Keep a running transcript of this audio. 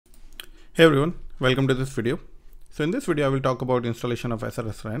Hey everyone, welcome to this video. So in this video I will talk about installation of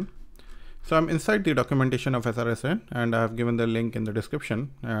SRSRAN. So I'm inside the documentation of SRSRAN and I have given the link in the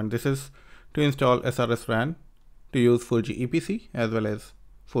description, and this is to install SRSRAN to use 4G EPC as well as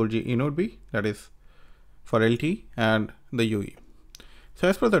 4G eNode B, that is for LTE and the UE. So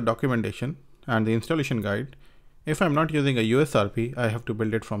as per the documentation and the installation guide, if I'm not using a USRP, I have to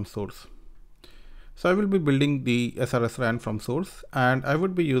build it from source. So I will be building the SRSRAN from source, and I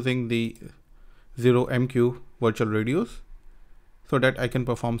would be using the 0MQ virtual radios so that I can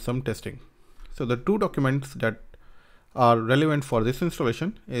perform some testing. So the two documents that are relevant for this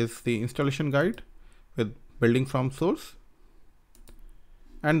installation is the installation guide with building from source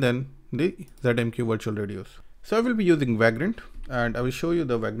and then the ZMQ virtual radios. So I will be using Vagrant and I will show you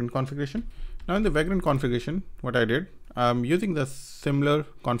the Vagrant configuration. Now in the Vagrant configuration, what I did, I'm using the similar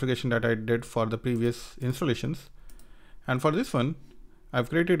configuration that I did for the previous installations, and for this one I've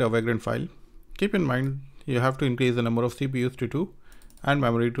created a Vagrant file. Keep in mind you have to increase the number of CPUs to 2 and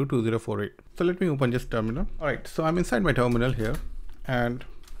memory to 2048. So let me open this terminal. Alright, so I'm inside my terminal here and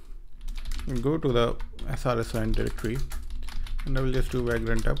go to the SRSRAN directory and I will just do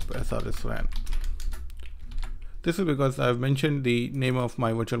Vagrant up SRSRAN. This is because I've mentioned the name of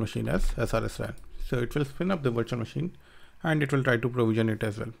my virtual machine as SRSRAN. So it will spin up the virtual machine and it will try to provision it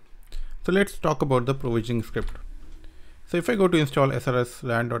as well. So let's talk about the provisioning script. So if I go to install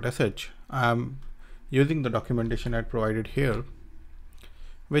SRSRAN.sh, I'm using the documentation I provided here,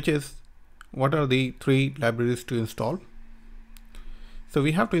 which is what are the three libraries to install. So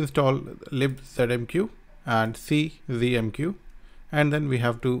we have to install libzmq and czmq, and then we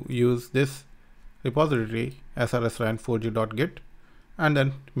have to use this repository srsran4g.git and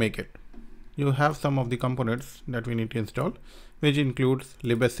then make it. You have some of the components that we need to install, which includes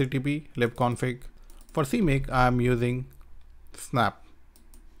libsctp, libconfig. For cmake, I am using snap.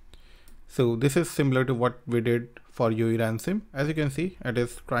 So this is similar to what we did for UE ransim. As you can see, it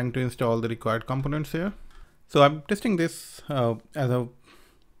is trying to install the required components here. So I'm testing this as a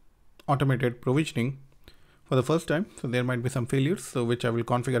automated provisioning for the first time. So there might be some failures, so which I will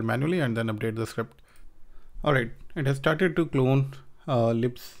configure manually and then update the script. Alright, it has started to clone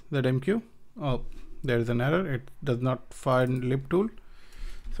libzmq. Oh, there is an error. It does not find libtool.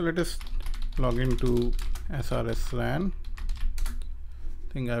 So let us log into SRSRAN.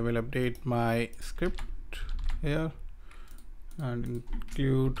 I think I will update my script here and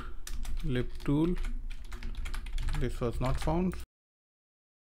include libtool. This was not found.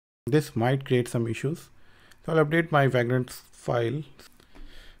 This might create some issues. So I'll update my Vagrant file.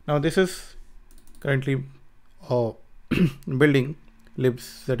 Now this is currently building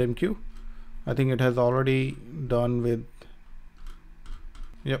libzmq. I think it has already done with,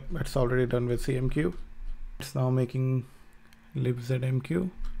 yep, it's already done with CMQ. It's now making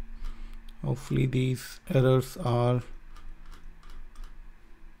libzmq. Hopefully these errors are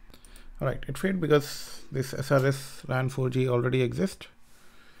alright. It failed because this SRSRAN 4G already exists.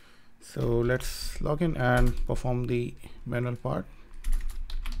 So let's log in and perform the manual part.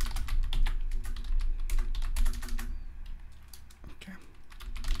 Okay,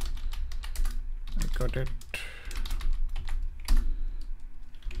 I got it.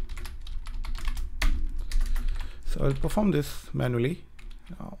 So I'll perform this manually.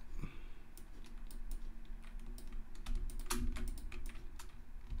 Now,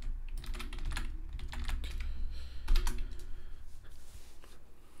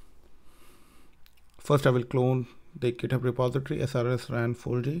 first I will clone the GitHub repository SRSRAN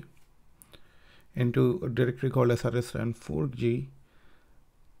 4G into a directory called SRSRAN 4G.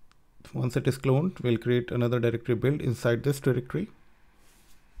 Once it is cloned, we'll create another directory build inside this directory.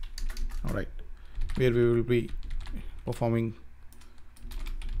 Alright, where we will be performing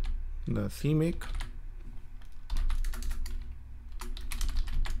the cmake.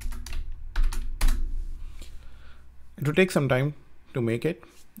 It will take some time to make it.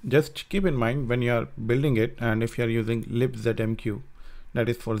 Just keep in mind when you are building it, and if you are using libzmq, that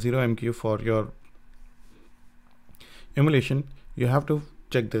is for 0MQ for your emulation, you have to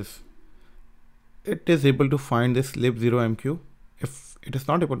check this. It is able to find this lib0mq. If it is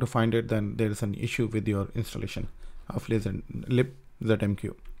not able to find it, then there is an issue with your installation of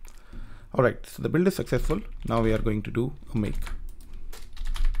libzmq. Alright, so the build is successful. Now we are going to do a make.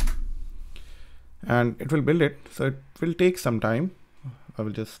 And it will build it, so it will take some time. I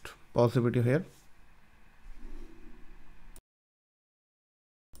will just pause the video here.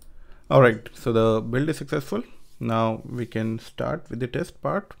 Alright, so the build is successful. Now we can start with the test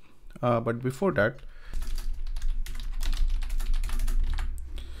part. But before that,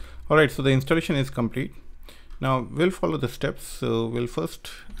 alright, so the installation is complete. Now we'll follow the steps. So we'll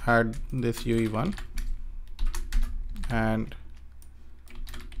first add this UE1, and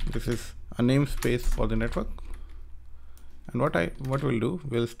this is a namespace for the network. And what we'll do,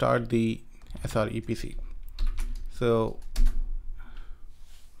 we'll start the SREPC. So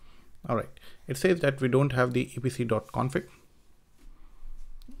all right, it says that we don't have the epc.config.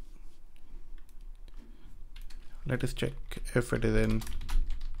 Let us check if it is in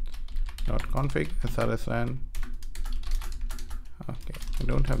 .config SRSRAN. Okay, we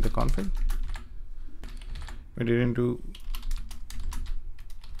don't have the config. We didn't do.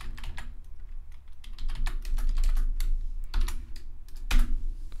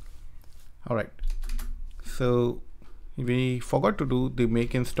 All right, so we forgot to do the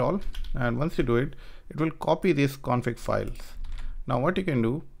make install, and once you do it, it will copy these config files. Now what you can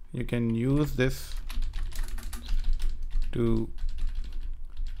do, you can use this to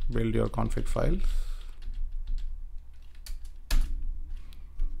build your config files.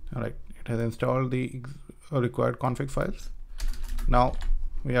 All right, it has installed the required config files. Now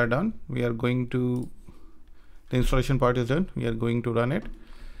we are done. We are going to, the installation part is done. We are going to run it.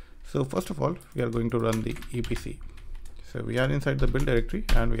 So first of all, we are going to run the EPC. So we are inside the build directory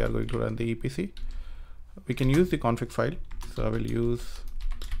and we are going to run the EPC. We can use the config file. So I will use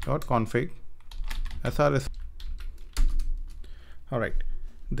 .config SRS. All right,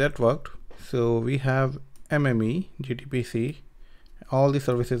 that worked. So we have MME, GTPC, all the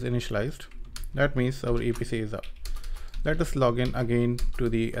services initialized. That means our EPC is up. Let us log in again to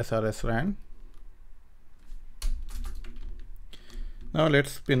the SRSRAN. Now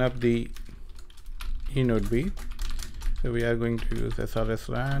let's spin up the eNodeB. So we are going to use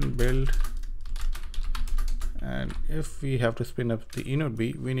SRSRAN build, and if we have to spin up the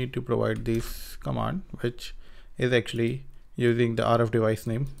eNodeB, we need to provide this command, which is actually using the RF device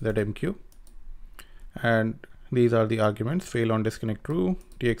name ZMQ, and these are the arguments: fail on disconnect true,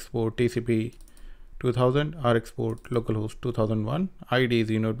 texport TCP 2000, rexport localhost 2001, ID is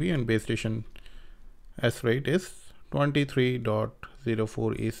eNodeB, and base station S rate is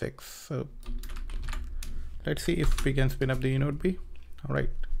 23.04E6. So let's see if we can spin up the eNodeB. All right,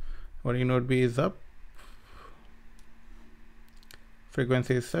 our eNodeB is up,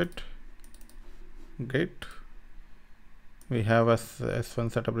 frequency is set, great. We have a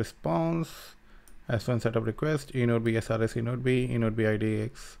S1 setup response, S1 setup request, eNodeB SRS eNodeB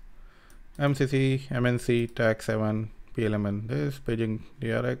IDX, MCC, MNC, tag 7, PLMN, this, paging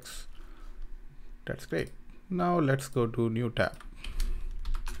DRX. That's great. Now let's go to new tab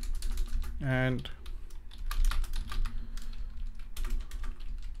and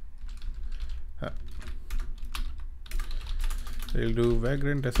we'll do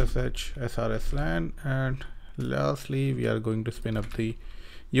vagrant SSH SRSRAN, and lastly we are going to spin up the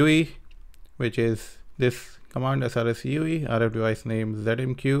UE, which is this command SRS UE, RF device name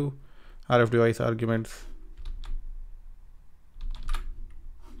ZMQ, RF device arguments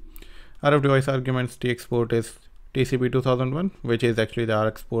texport is TCP 2001, which is actually the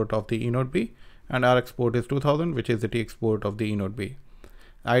rexport of the eNodeB, and rexport is 2000, which is the texport of the eNodeB.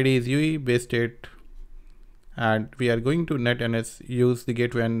 ID is UE, base state, and we are going to netns, use the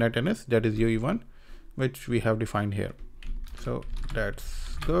gateway and netns, that is UE1, which we have defined here. So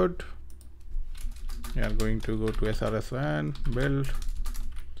that's good. We are going to go to SRSRAN build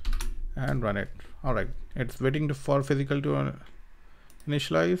and run it. All right, it's waiting for physical to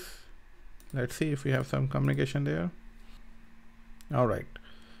initialize. Let's see if we have some communication there. All right,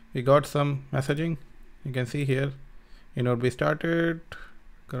 we got some messaging. You can see here, eNodeB started,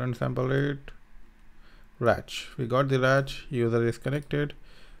 current sample rate, RACH. We got the RACH, user is connected.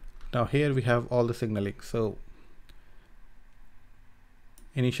 Now here we have all the signaling. So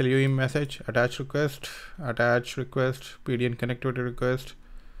initial UE message, attach request, PDN connectivity request,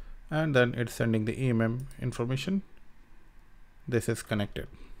 and then it's sending the EMM information. This is connected.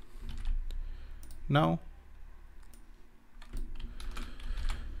 Now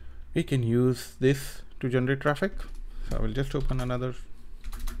we can use this to generate traffic. So I will just open another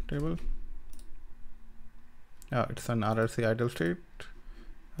table. It's an RRC idle state.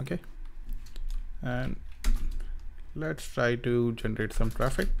 Okay, and let's try to generate some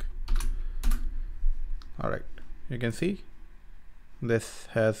traffic. All right, you can see this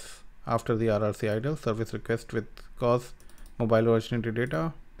has, after the RRC idle, service request with cause mobile originated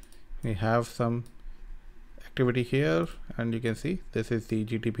data. We have some activity here, and you can see this is the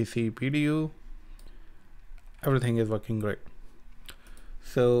GTPC PDU. Everything is working great.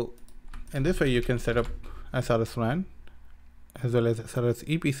 So in this way you can set up SRSRAN as well as SRS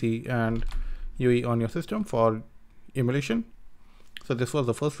EPC and UE on your system for emulation. So this was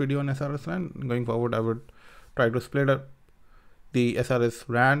the first video on SRSRAN. Going forward, I would try to split up the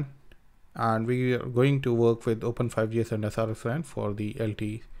SRSRAN, and we are going to work with Open5GS and SRSRAN for the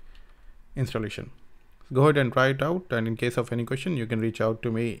LT installation. Go ahead and try it out, and in case of any question, you can reach out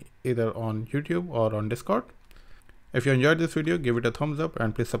to me either on YouTube or on Discord. If you enjoyed this video, give it a thumbs up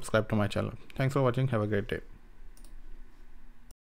and please subscribe to my channel. Thanks for watching. Have a great day.